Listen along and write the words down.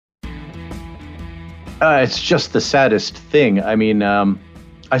It's just the saddest thing. I mean,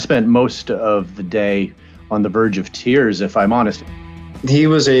 I spent most of the day on the verge of tears, if I'm honest. He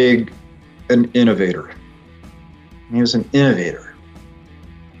was an innovator. He was an innovator.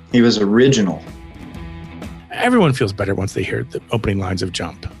 He was original. Everyone feels better once they hear the opening lines of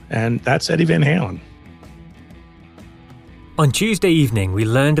Jump, and that's Eddie Van Halen. On Tuesday evening, we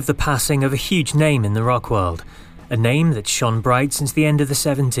learned of the passing of a huge name in the rock world, a name that's shone bright since the end of the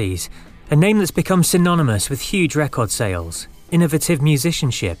 70s, a name that's become synonymous with huge record sales, innovative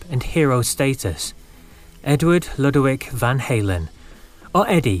musicianship and hero status. Edward Ludwig Van Halen, or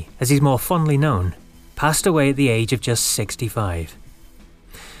Eddie as he's more fondly known, passed away at the age of just 65.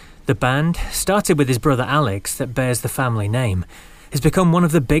 The band, started with his brother Alex that bears the family name, has become one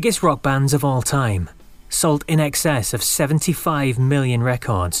of the biggest rock bands of all time, sold in excess of 75 million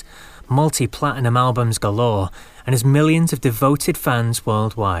records, multi-platinum albums galore, and has millions of devoted fans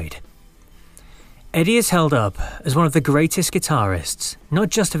worldwide. Eddie is held up as one of the greatest guitarists, not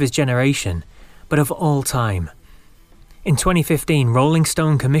just of his generation, but of all time. In 2015, Rolling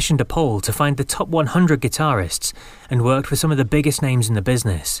Stone commissioned a poll to find the top 100 guitarists and worked with some of the biggest names in the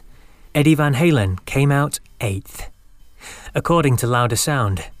business. Eddie Van Halen came out 8th. According to Louder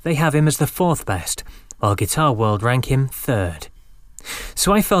Sound, they have him as the 4th best, while Guitar World rank him 3rd.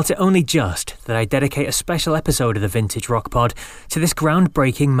 So I felt it only just that I dedicate a special episode of the Vintage Rock Pod to this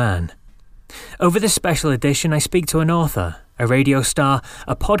groundbreaking man. Over this special edition, I speak to an author, a radio star,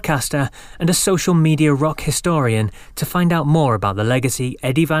 a podcaster, and a social media rock historian to find out more about the legacy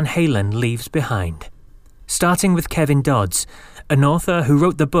Eddie Van Halen leaves behind. Starting with Kevin Dodds, an author who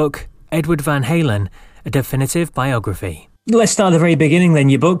wrote the book Edward Van Halen, a definitive biography. Let's start at the very beginning then.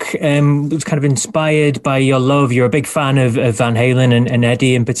 Your book was kind of inspired by your love. You're a big fan of Van Halen and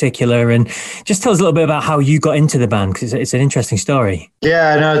Eddie in particular. And just tell us a little bit about how you got into the band, because it's an interesting story.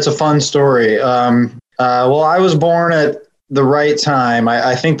 Yeah, no, it's a fun story. Well, I was born at the right time.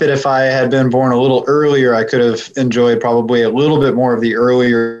 I think that if I had been born a little earlier, I could have enjoyed probably a little bit more of the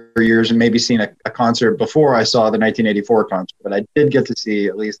earlier years and maybe seen a concert before I saw the 1984 concert. But I did get to see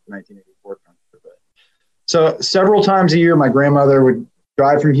at least the 1984 concert. So several times a year, my grandmother would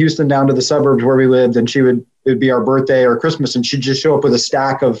drive from Houston down to the suburbs where we lived, and it would be our birthday or Christmas, and she'd just show up with a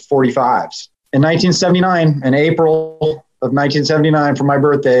stack of 45s. In 1979, in April of 1979, for my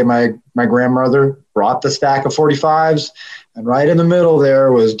birthday, my grandmother brought the stack of 45s, and right in the middle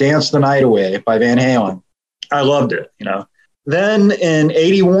there was Dance the Night Away by Van Halen. I loved it, you know. Then in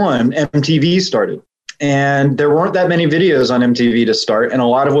 81, MTV started, and there weren't that many videos on MTV to start, and a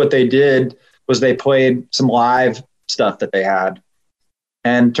lot of what they did was they played some live stuff that they had.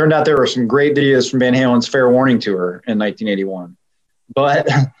 And turned out there were some great videos from Van Halen's Fair Warning tour in 1981. But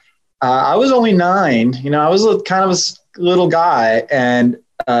I was only 9. You know, I was kind of a little guy, and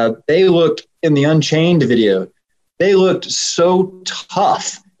they looked, in the Unchained video, they looked so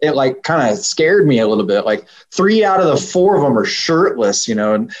tough. It like kind of scared me a little bit. Like 3 out of the 4 of them are shirtless, you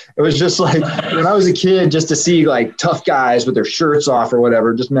know, and it was just like, when I was a kid, just to see like tough guys with their shirts off or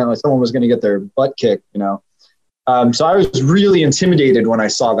whatever, just meant like someone was going to get their butt kicked, you know? So I was really intimidated when I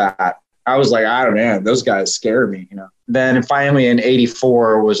saw that. I was like, I don't know, those guys scare me, you know? Then finally in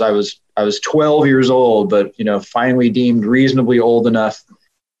 84 I was 12 years old, but, you know, finally deemed reasonably old enough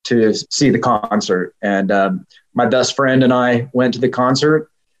to see the concert. And my best friend and I went to the concert.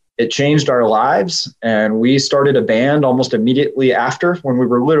 It changed our lives, and we started a band almost immediately after, when we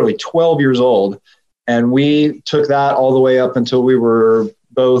were literally 12 years old. And we took that all the way up until we were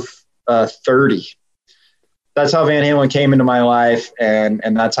both 30. That's how Van Halen came into my life, and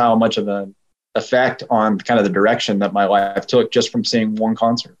that's how much of an effect on kind of the direction that my life took just from seeing one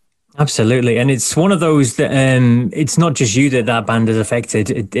concert. Absolutely. And it's one of those that it's not just you that band has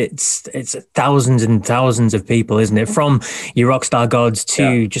affected. It's thousands and thousands of people, isn't it? From your rock star gods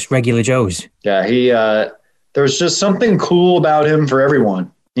to just regular Joes. Yeah, there was just something cool about him for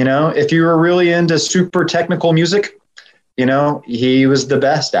everyone. You know, if you were really into super technical music, you know, he was the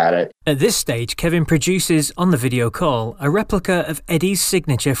best at it. At this stage, Kevin produces, on the video call, a replica of Eddie's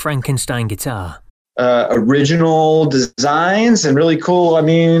signature Frankenstein guitar. Original designs and really cool. I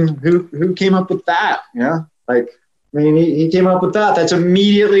mean, who came up with that? You know, like, I mean, he came up with that. That's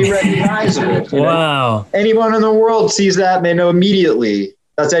immediately recognizable. Wow. Know? Anyone in the world sees that and they know immediately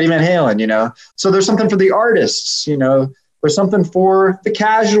that's Eddie Van Halen, you know? So there's something for the artists, you know, there's something for the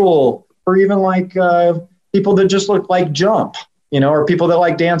casual, or even like people that just look like Jump, you know, or people that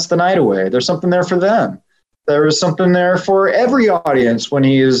like Dance the Night Away. There's something there for them. There was something there for every audience when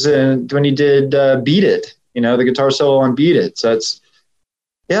he did Beat It, you know, the guitar solo on Beat It. So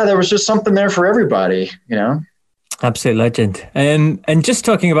there was just something there for everybody, you know. Absolute legend. And just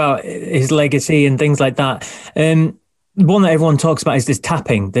talking about his legacy and things like that, one that everyone talks about is this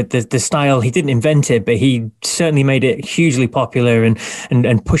tapping, the style. He didn't invent it, but he certainly made it hugely popular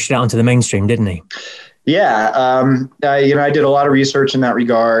and pushed it out into the mainstream, didn't he? Yeah, I did a lot of research in that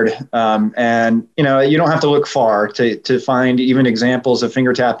regard, and you don't have to look far to find even examples of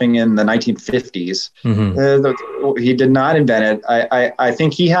finger tapping in the 1950s. Mm-hmm. He did not invent it. I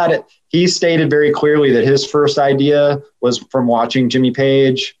think he had it. He stated very clearly that his first idea was from watching Jimmy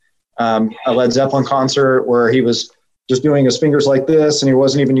Page, a Led Zeppelin concert where he was just doing his fingers like this, and he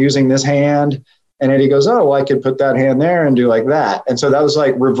wasn't even using this hand. And then he goes, "Oh, well, I could put that hand there and do like that." And so that was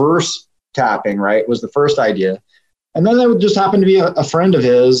like reverse tapping, right, was the first idea. And then there just happened to be a friend of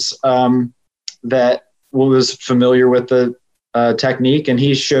his that was familiar with the technique, and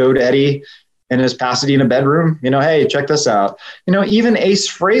he showed Eddie in his Pasadena bedroom, hey, check this out. Even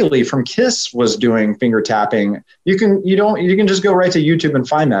Ace Frehley from Kiss was doing finger tapping. You can just go right to YouTube and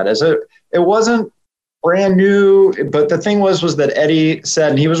find that. It wasn't brand new, but the thing was that Eddie said,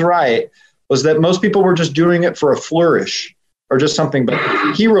 and he was right, was that most people were just doing it for a flourish or just something, but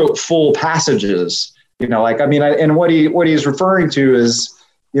he wrote full passages, and what he's referring to is,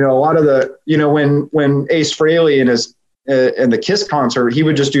 a lot of the, when Ace Frehley in the Kiss concert, he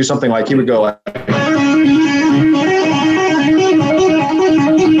would just do something like, he would go like,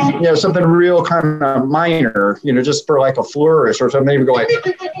 something real kind of minor, just for like a flourish or something. He would go like,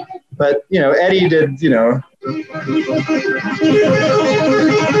 but, Eddie did, he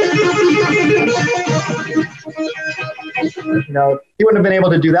wouldn't have been able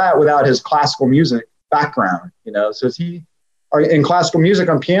to do that without his classical music background, so in classical music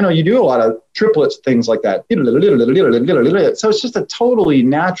on piano, you do a lot of triplets, things like that. So it's just a totally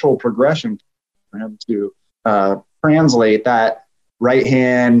natural progression for him to translate that right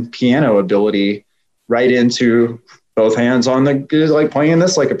hand piano ability right into both hands on like playing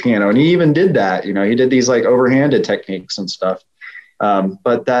this like a piano. And he even did that, he did these like overhanded techniques and stuff.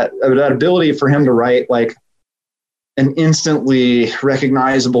 But that ability for him to write like an instantly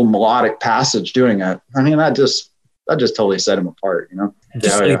recognizable melodic passage doing it, that just totally set him apart,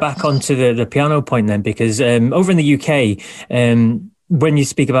 Just back onto the piano point then, because over in the UK, when you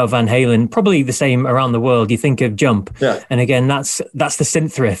speak about Van Halen, probably the same around the world, you think of Jump. Yeah. And again, that's the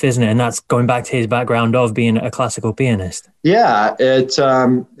synth riff, isn't it? And that's going back to his background of being a classical pianist. Yeah, it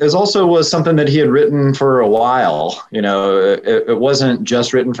also was something that he had written for a while. It wasn't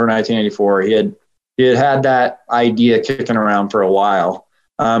just written for 1984. He had that idea kicking around for a while.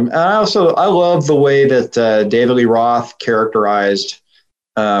 And I love the way that David Lee Roth characterized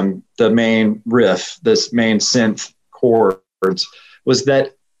the main riff, this main synth chords, was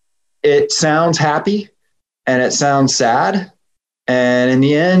that it sounds happy and it sounds sad. And in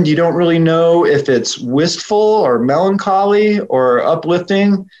the end, you don't really know if it's wistful or melancholy or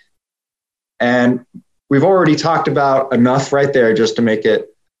uplifting. And we've already talked about enough right there just to make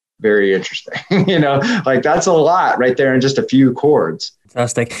it very interesting. Like that's a lot right there in just a few chords.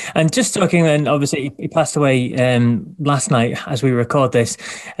 Fantastic. And just talking then, obviously he passed away last night as we record this.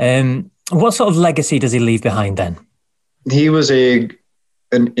 What sort of legacy does he leave behind then? He was an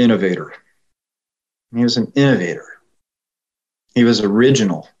innovator. He was an innovator. He was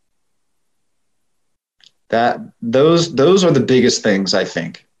original. Those are the biggest things, I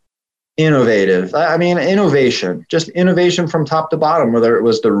think. Innovative. Innovation. Just innovation from top to bottom, whether it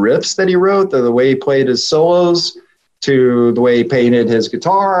was the riffs that he wrote, the way he played his solos, to the way he painted his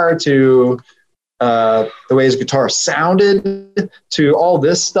guitar, to the way his guitar sounded, to all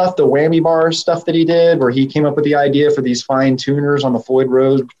this stuff, the whammy bar stuff that he did, where he came up with the idea for these fine tuners on the Floyd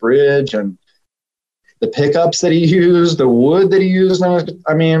Rose Bridge, and the pickups that he used, the wood that he used.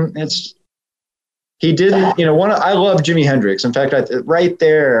 He didn't, I love Jimi Hendrix. In fact, right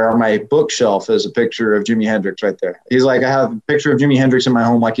there on my bookshelf is a picture of Jimi Hendrix right there. He's like, I have a picture of Jimi Hendrix in my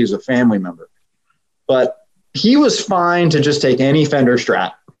home like he's a family member. But he was fine to just take any Fender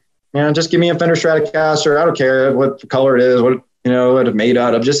Strat. Just give me a Fender Stratocaster. I don't care what color it is, what it's made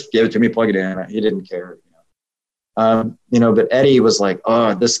out of. Just give it to me, plug it in. He didn't care. But Eddie was like,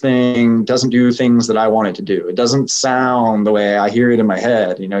 oh, this thing doesn't do things that I want it to do. It doesn't sound the way I hear it in my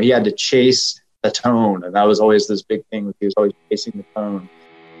head. He had to chase the tone, and that was always this big thing. He was always chasing the tone.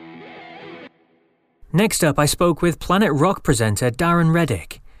 Next up, I spoke with Planet Rock presenter Darren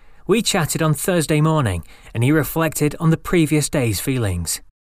Reddick. We chatted on Thursday morning, and he reflected on the previous day's feelings.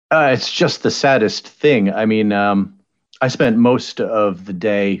 It's just the saddest thing. I spent most of the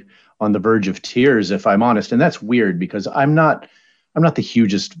day on the verge of tears, if I'm honest, and that's weird because I'm not the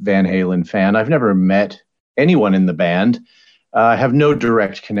hugest Van Halen fan. I've never met anyone in the band. I have no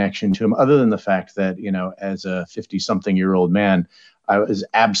direct connection to him other than the fact that, as a 50-something-year-old man, I was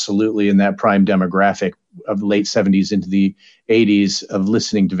absolutely in that prime demographic of the late 70s into the 80s of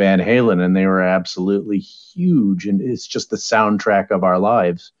listening to Van Halen, and they were absolutely huge, and it's just the soundtrack of our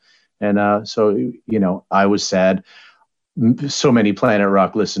lives. And so, I was sad. So many Planet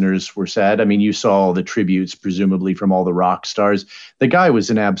Rock listeners were sad. I mean, you saw all the tributes, presumably from all the rock stars. The guy was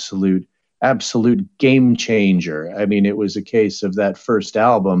an absolute game changer. I mean, it was a case of that first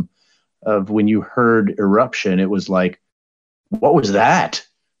album of when you heard Eruption, it was like, what was that?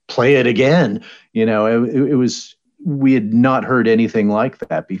 Play it again. It was, we had not heard anything like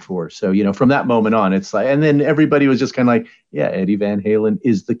that before. So, from that moment on, it's like, and then everybody was just kind of like, yeah, Eddie Van Halen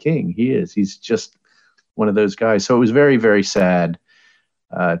is the king. He's just one of those guys. So it was very, very sad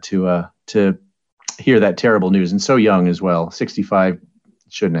to hear that terrible news, and so young as well. 65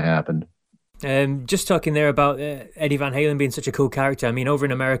 shouldn't have happened. Just talking there about Eddie Van Halen being such a cool character. I mean, over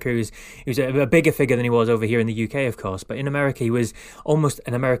in America, he was a bigger figure than he was over here in the UK, of course. But in America, he was almost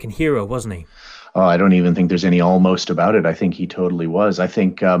an American hero, wasn't he? Oh, I don't even think there's any almost about it. I think he totally was. I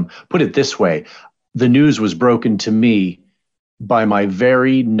think, put it this way, the news was broken to me by my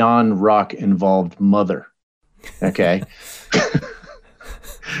very non-rock involved mother. Okay.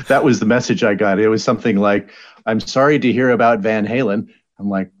 That was the message I got. It was something like, I'm sorry to hear about Van Halen. I'm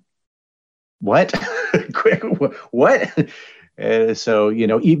like, what? What? So,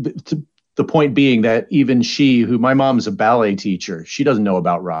 the point being that even she, who my mom's a ballet teacher, she doesn't know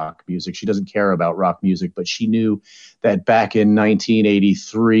about rock music. She doesn't care about rock music, but she knew that back in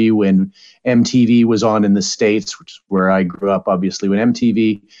 1983, when MTV was on in the States, which is where I grew up, obviously, when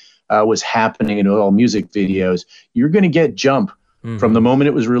MTV was happening in all music videos, you're going to get Jump from the moment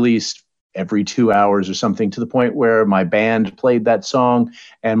it was released every 2 hours or something, to the point where my band played that song,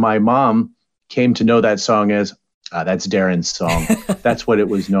 and my mom came to know that song as, that's Darren's song. That's what it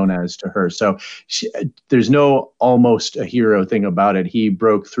was known as to her. So there's no almost a hero thing about it. He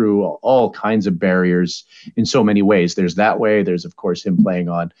broke through all kinds of barriers in so many ways. There's that way. There's, of course, him playing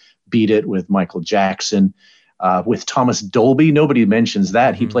on Beat It with Michael Jackson. With Thomas Dolby, nobody mentions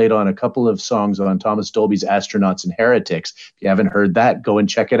that. He played on a couple of songs on Thomas Dolby's Astronauts and Heretics. If you haven't heard that, go and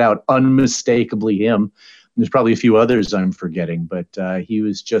check it out. Unmistakably him. There's probably a few others I'm forgetting, but he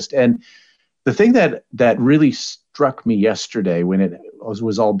was just... And the thing that really struck me yesterday when it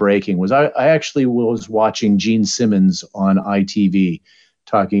was all breaking was I actually was watching Gene Simmons on ITV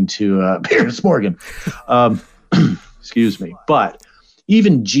talking to Piers Morgan. Excuse me. But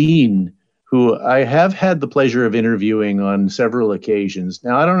even Gene, who I have had the pleasure of interviewing on several occasions.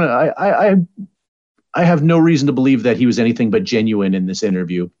 Now, I don't know. I have no reason to believe that he was anything but genuine in this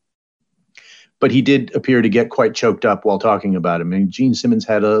interview. But he did appear to get quite choked up while talking about him. And Gene Simmons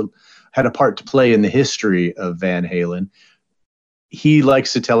had a part to play in the history of Van Halen. He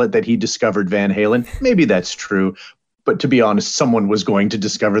likes to tell it that he discovered Van Halen. Maybe that's true. But to be honest, someone was going to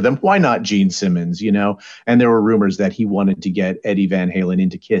discover them. Why not Gene Simmons, And there were rumors that he wanted to get Eddie Van Halen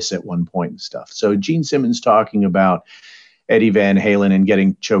into Kiss at one point and stuff. So Gene Simmons talking about Eddie Van Halen and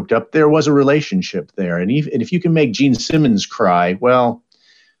getting choked up, there was a relationship there. And if you can make Gene Simmons cry, well,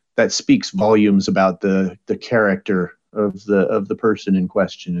 that speaks volumes about the character of the person in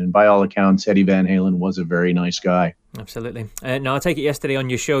question. And by all accounts, Eddie Van Halen was a very nice guy. Absolutely. Now, I take it yesterday on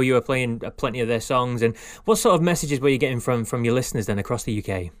your show you were playing plenty of their songs. And what sort of messages were you getting from your listeners then across the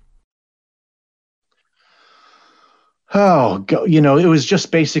UK? Oh, it was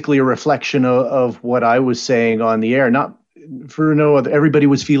just basically a reflection of what I was saying on the air. Not for no other. Everybody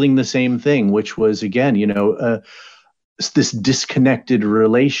was feeling the same thing, which was, again, this disconnected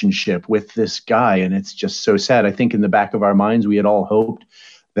relationship with this guy. And it's just so sad. I think in the back of our minds, we had all hoped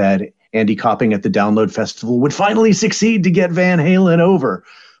that Andy Copping at the Download Festival would finally succeed to get Van Halen over.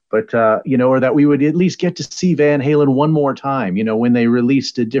 But, or that we would at least get to see Van Halen one more time. When they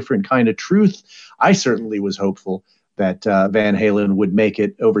released a different kind of Truth, I certainly was hopeful that Van Halen would make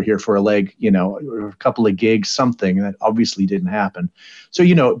it over here for a leg, or a couple of gigs, something that obviously didn't happen.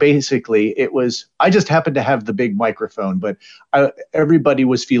 So, basically it was, I just happened to have the big microphone, but everybody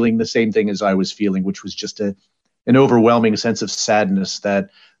was feeling the same thing as I was feeling, which was just an overwhelming sense of sadness that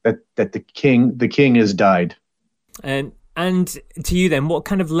the king has died. And to you then, what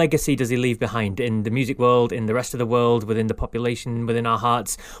kind of legacy does he leave behind in the music world, in the rest of the world, within the population, within our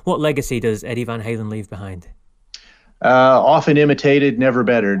hearts? What legacy does Eddie Van Halen leave behind? Often imitated, never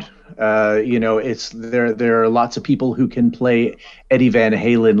bettered. It's there are lots of people who can play Eddie Van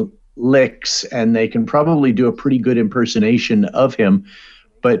Halen licks, and they can probably do a pretty good impersonation of him,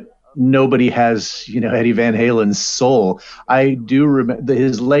 but nobody has, Eddie Van Halen's soul. I do remember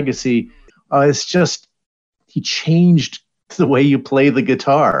his legacy. It's just, he changed the way you play the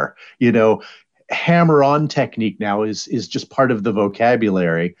guitar. You know, hammer-on technique now is just part of the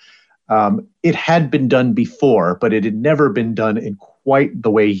vocabulary. It had been done before, but it had never been done in quite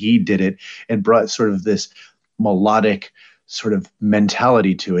the way he did it, and brought sort of this melodic sort of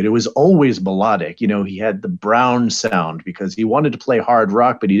mentality to it. It was always melodic. You know, he had the brown sound because he wanted to play hard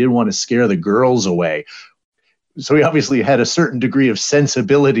rock, but he didn't want to scare the girls away. So he obviously had a certain degree of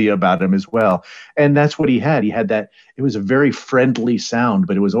sensibility about him as well. And that's what he had. He had that, it was a very friendly sound,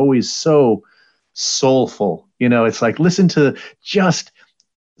 but it was always so soulful. You know, it's like, listen to just,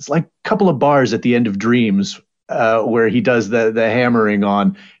 it's like a couple of bars at the end of Dreams where he does the hammering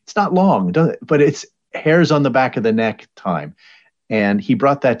on. It's not long, but it's hairs on the back of the neck time. And he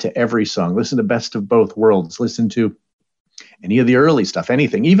brought that to every song. Listen to Best of Both Worlds. Listen to any of the early stuff,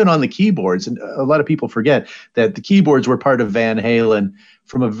 anything, even on the keyboards. And a lot of people forget that the keyboards were part of Van Halen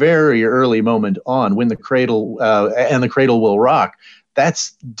from a very early moment on. When the Cradle and the Cradle Will Rock,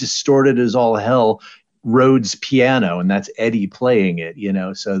 that's distorted as all hell Rhodes piano, and that's Eddie playing it, you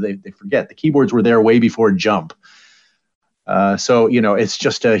know, so they forget the keyboards were there way before Jump. So, you know, it's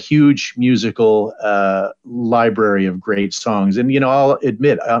just a huge musical library of great songs. And, you know, I'll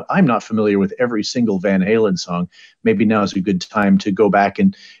admit, I'm not familiar with every single Van Halen song. Maybe now is a good time to go back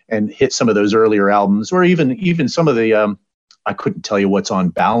and hit some of those earlier albums, or even some of the, I couldn't tell you what's on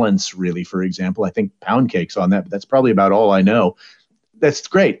Balance, really, for example. I think Pound Cake's on that, but that's probably about all I know. That's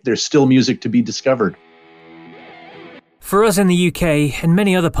great. There's still music to be discovered. For us in the UK and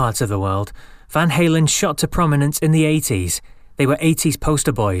many other parts of the world, Van Halen shot to prominence in the 80s. They were 80s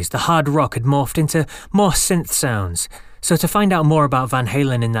poster boys. The hard rock had morphed into more synth sounds. So to find out more about Van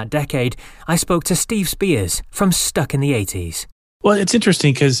Halen in that decade, I spoke to Steve Spears from Stuck in the 80s. Well, it's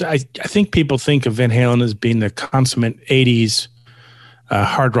interesting because I think people think of Van Halen as being the consummate 80s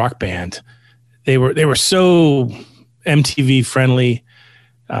hard rock band. They were so MTV friendly,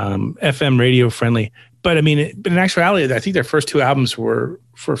 FM radio friendly. But I mean, but in actuality, I think their first two albums were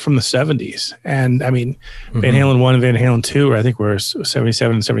from the 70s. And I mean, Van Halen 1 and Van Halen 2, I think were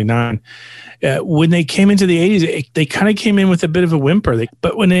 77 and 79. When they came into the 80s, they kind of came in with a bit of a whimper.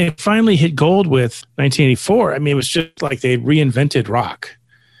 But when they finally hit gold with 1984, I mean, it was just like they reinvented rock.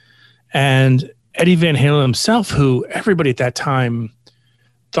 And Eddie Van Halen himself, who everybody at that time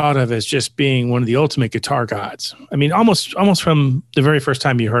thought of as just being one of the ultimate guitar gods. I mean, almost from the very first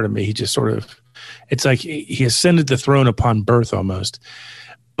time you heard of me, he just sort of, it's like he ascended the throne upon birth almost.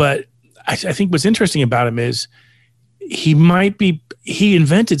 But I think what's interesting about him is he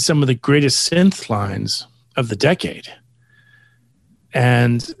invented some of the greatest synth lines of the decade.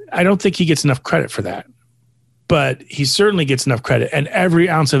 And I don't think he gets enough credit for that. But he certainly gets enough credit, and every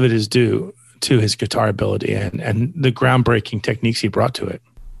ounce of it is due to his guitar ability and the groundbreaking techniques he brought to it.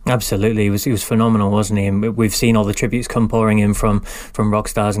 Absolutely, he was phenomenal, wasn't he? And we've seen all the tributes come pouring in from rock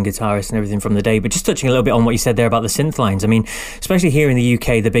stars and guitarists and everything from the day. But just touching a little bit on what you said there about the synth lines, I mean, especially here in the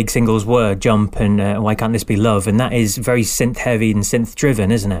UK, the big singles were Jump and Why Can't This Be Love, and that is very synth heavy and synth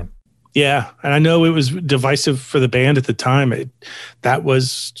driven, isn't it? Yeah, and I know it was divisive for the band at the time. That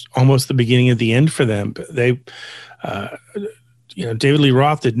was almost the beginning of the end for them. But they, David Lee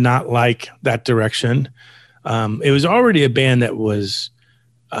Roth did not like that direction. It was already a band that was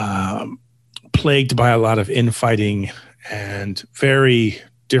plagued by a lot of infighting and very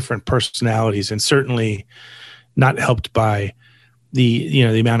different personalities, and certainly not helped by the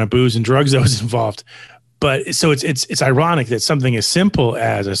amount of booze and drugs that was involved. But so it's ironic that something as simple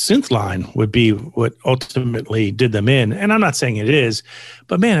as a synth line would be what ultimately did them in. And I'm not saying it is,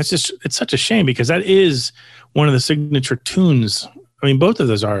 but man, it's such a shame, because that is one of the signature tunes. I mean, both of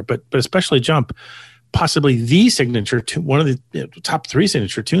those are, but especially Jump, possibly the signature one of the top three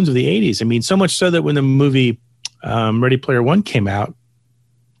signature tunes of the 80s. I mean, so much so that when the movie Ready Player One came out,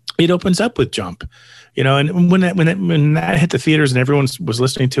 it opens up with Jump, and when that hit the theaters and everyone was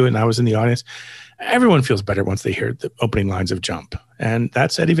listening to it and I was in the audience, everyone feels better once they hear the opening lines of Jump. And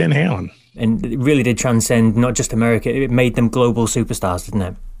that's Eddie Van Halen. And it really did transcend not just America, it made them global superstars, didn't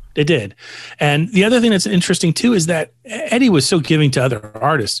it? It did. And the other thing that's interesting too is that Eddie was so giving to other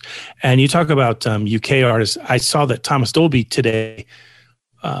artists. And you talk about UK artists. I saw that Thomas Dolby today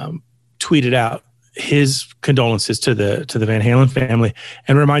tweeted out his condolences to the Van Halen family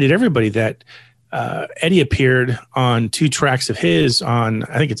and reminded everybody that Eddie appeared on 2 tracks of his on,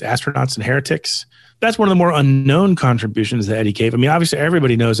 I think it's Astronauts and Heretics. That's one of the more unknown contributions that Eddie gave. I mean, obviously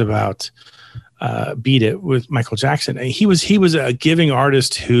everybody knows about Beat It with Michael Jackson. He was a giving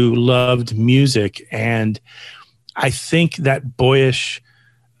artist who loved music, and I think that boyish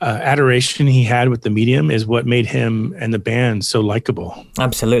adoration he had with the medium is what made him and the band so likable.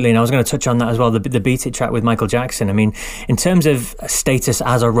 Absolutely, and I was going to touch on that as well, the Beat It track with Michael Jackson. I mean, in terms of status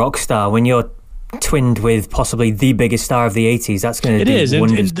as a rock star, when you're twinned with possibly the biggest star of the 80s, that's going to do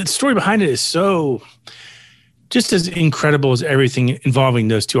wonders. And the story behind it is so just as incredible as everything involving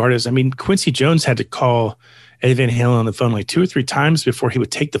those two artists. I mean, Quincy Jones had to call Eddie Van Halen on the phone like 2 or 3 times before he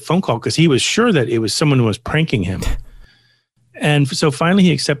would take the phone call because he was sure that it was someone who was pranking him. And so finally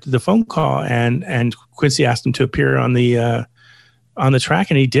he accepted the phone call, and Quincy asked him to appear on the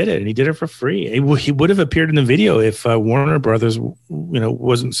track, and he did it, and he did it for free. He would have appeared in the video if Warner Brothers,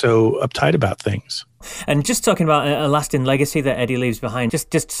 wasn't so uptight about things. And just talking about a lasting legacy that Eddie leaves behind,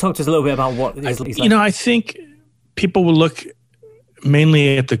 just talk to us a little bit about what he's like. I think people will look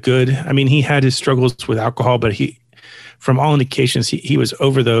mainly at the good. I mean, he had his struggles with alcohol, but from all indications, he was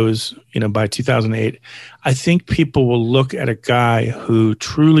over those, by 2008. I think people will look at a guy who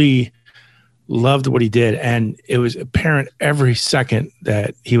truly loved what he did, and it was apparent every second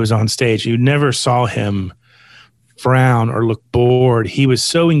that he was on stage. You never saw him frown or look bored. He was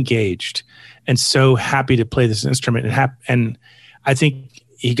so engaged and so happy to play this instrument. And I think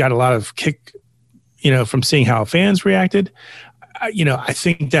he got a lot of kick, from seeing how fans reacted. I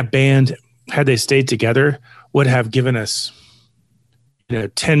think that band, had they stayed together, would have given us,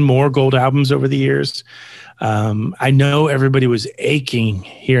 10 more gold albums over the years. I know everybody was aching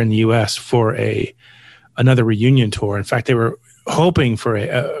here in the U.S. for another reunion tour. In fact, they were hoping for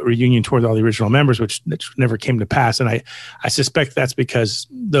a reunion tour with all the original members, which never came to pass. And I suspect that's because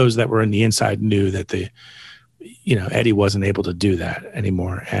those that were in the inside knew that Eddie wasn't able to do that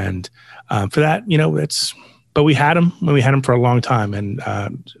anymore. And for that, but we had him for a long time, and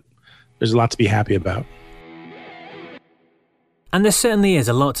there's a lot to be happy about. And there certainly is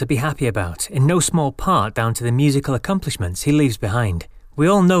a lot to be happy about, in no small part down to the musical accomplishments he leaves behind. We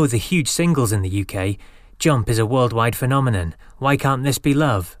all know the huge singles in the UK. Jump is a worldwide phenomenon. Why Can't This Be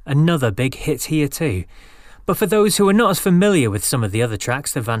Love? Another big hit here too. But for those who are not as familiar with some of the other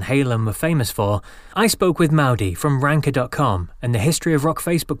tracks that Van Halen were famous for, I spoke with Maudie from Ranker.com and the History of Rock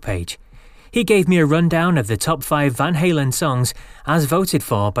Facebook page. He gave me a rundown of the top 5 Van Halen songs as voted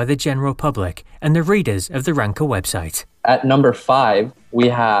for by the general public and the readers of the Ranker website. At number 5, we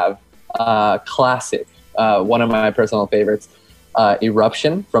have classic, one of my personal favorites,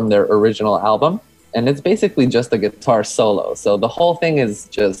 Eruption from their original album. And it's basically just a guitar solo. So the whole thing is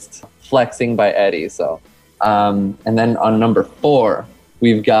just flexing by Eddie. So, and then on number 4,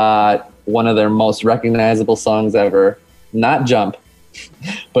 we've got one of their most recognizable songs ever, not Jump,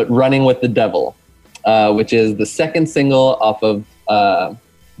 but Running with the Devil, which is the second single off of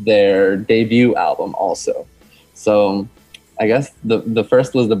their debut album also. So I guess the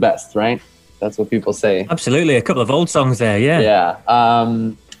first was the best, right? That's what people say. Absolutely. A couple of old songs there, yeah. Yeah.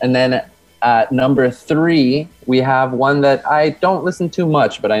 And then at number 3, we have one that I don't listen to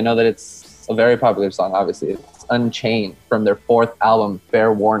much, but I know that it's a very popular song, obviously. It's Unchained from their 4th album,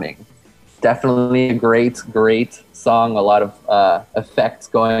 Fair Warning. Definitely a great song. A lot of effects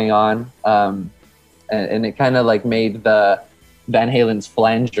going on. And it kind of like made the Van Halen's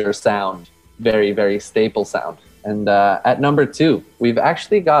flanger sound very, very staple sound. And at number 2, we've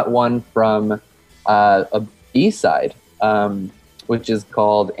actually got one from a B-side, which is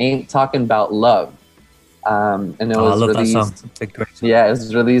called Ain't Talking About Love. And it was released. That song. It's a great song. Yeah, it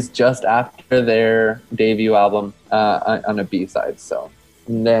was released just after their debut album on a B-side. So,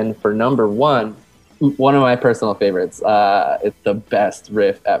 and then for number 1, one of my personal favorites, it's the best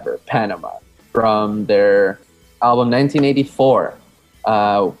riff ever, Panama, from their album 1984.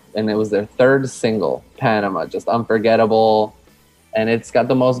 And it was their 3rd single, Panama, just unforgettable. And it's got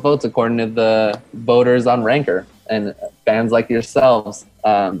the most votes according to the voters on Ranker and fans like yourselves.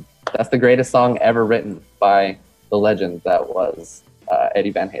 That's the greatest song ever written by the legend that was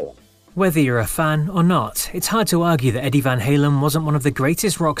Eddie Van Halen. Whether you're a fan or not, it's hard to argue that Eddie Van Halen wasn't one of the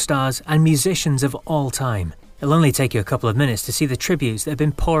greatest rock stars and musicians of all time. It'll only take you a couple of minutes to see the tributes that have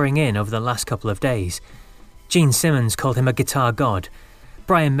been pouring in over the last couple of days. Gene Simmons called him a guitar god.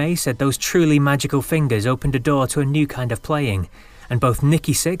 Brian May said those truly magical fingers opened a door to a new kind of playing, and both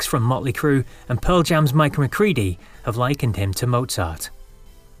Nicky Sixx from Motley Crue and Pearl Jam's Mike McCready have likened him to Mozart.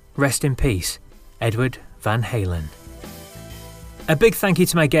 Rest in peace, Edward Van Halen. A big thank you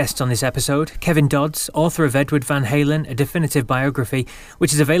to my guests on this episode, Kevin Dodds, author of Edward Van Halen, a definitive biography,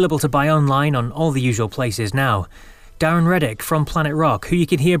 which is available to buy online on all the usual places now. Darren Reddick from Planet Rock, who you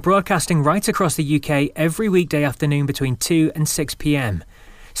can hear broadcasting right across the UK every weekday afternoon between 2 and 6 p.m.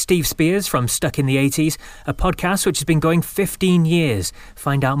 Steve Spears from Stuck in the 80s, a podcast which has been going 15 years.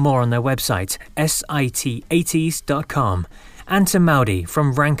 Find out more on their website, sit80s.com. and to Maudi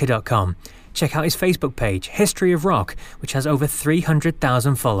from Ranker.com. Check out his Facebook page, History of Rock, which has over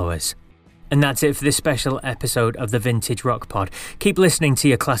 300,000 followers. And that's it for this special episode of the Vintage Rock Pod. Keep listening to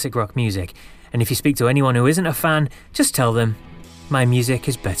your classic rock music. And if you speak to anyone who isn't a fan, just tell them, my music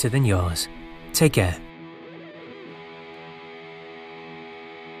is better than yours. Take care.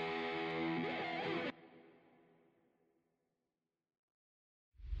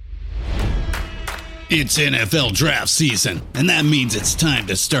 It's NFL draft season, and that means it's time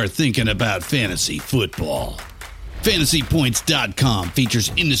to start thinking about fantasy football. FantasyPoints.com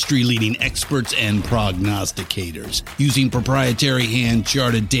features industry-leading experts and prognosticators using proprietary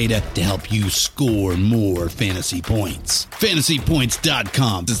hand-charted data to help you score more fantasy points.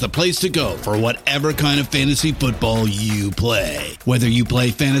 FantasyPoints.com is the place to go for whatever kind of fantasy football you play. Whether you play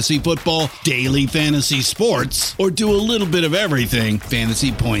fantasy football, daily fantasy sports, or do a little bit of everything,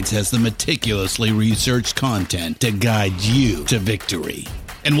 Fantasy Points has the meticulously researched content to guide you to victory.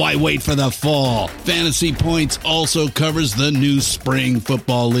 And why wait for the fall? Fantasy Points also covers the new spring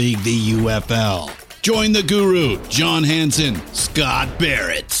football league, the UFL. Join the guru, John Hansen, Scott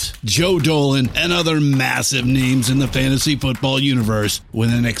Barrett, Joe Dolan, and other massive names in the fantasy football universe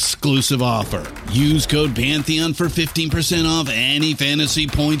with an exclusive offer. Use code Pantheon for 15% off any Fantasy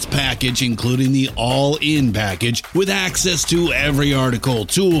Points package, including the all-in package, with access to every article,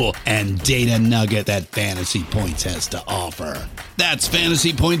 tool, and data nugget that Fantasy Points has to offer. That's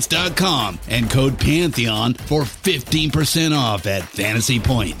FantasyPoints.com and code Pantheon for 15% off at Fantasy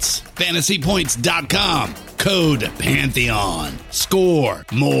Points. FantasyPoints.com, code Pantheon. Score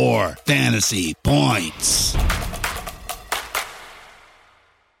more fantasy points.